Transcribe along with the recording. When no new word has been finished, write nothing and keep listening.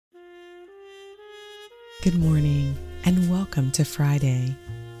Good morning and welcome to Friday.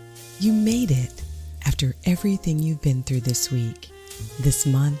 You made it after everything you've been through this week, this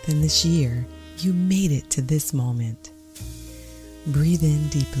month, and this year. You made it to this moment. Breathe in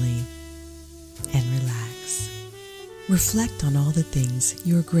deeply and relax. Reflect on all the things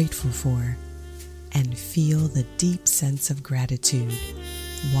you're grateful for and feel the deep sense of gratitude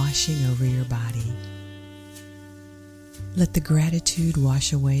washing over your body. Let the gratitude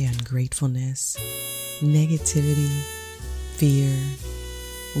wash away ungratefulness, negativity, fear,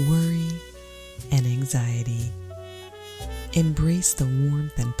 worry, and anxiety. Embrace the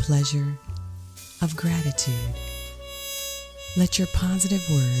warmth and pleasure of gratitude. Let your positive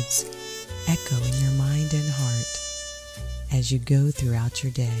words echo in your mind and heart as you go throughout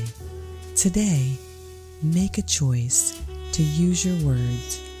your day. Today, make a choice to use your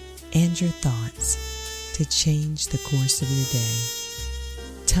words and your thoughts to change the course of your day.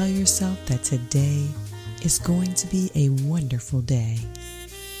 Tell yourself that today is going to be a wonderful day.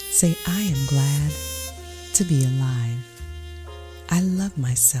 Say, I am glad to be alive. I love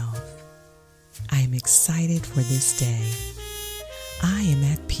myself. I am excited for this day. I am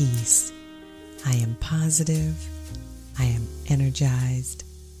at peace. I am positive. I am energized.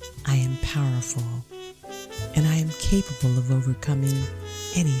 I am powerful. And I am capable of overcoming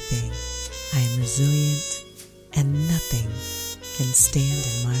anything. I am resilient and nothing can stand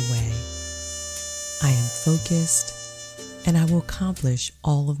in my way. I am focused and I will accomplish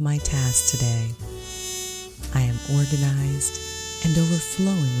all of my tasks today. I am organized and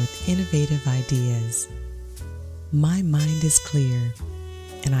overflowing with innovative ideas. My mind is clear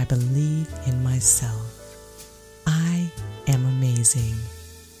and I believe in myself. I am amazing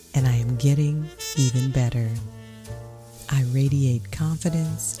and I am getting even better. I radiate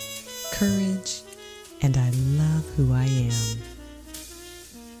confidence, courage, and I love who I am.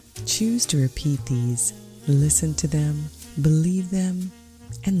 Choose to repeat these, listen to them, believe them,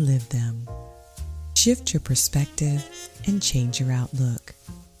 and live them. Shift your perspective and change your outlook.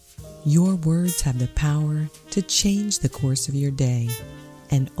 Your words have the power to change the course of your day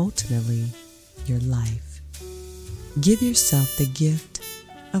and ultimately your life. Give yourself the gift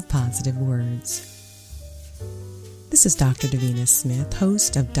of positive words. This is Dr. Davina Smith,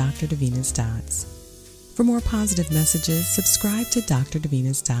 host of Dr. Davina's Dots. For more positive messages, subscribe to Dr.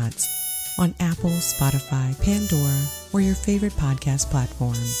 Davina's Dots on Apple, Spotify, Pandora, or your favorite podcast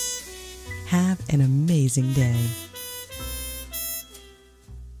platform. Have an amazing day.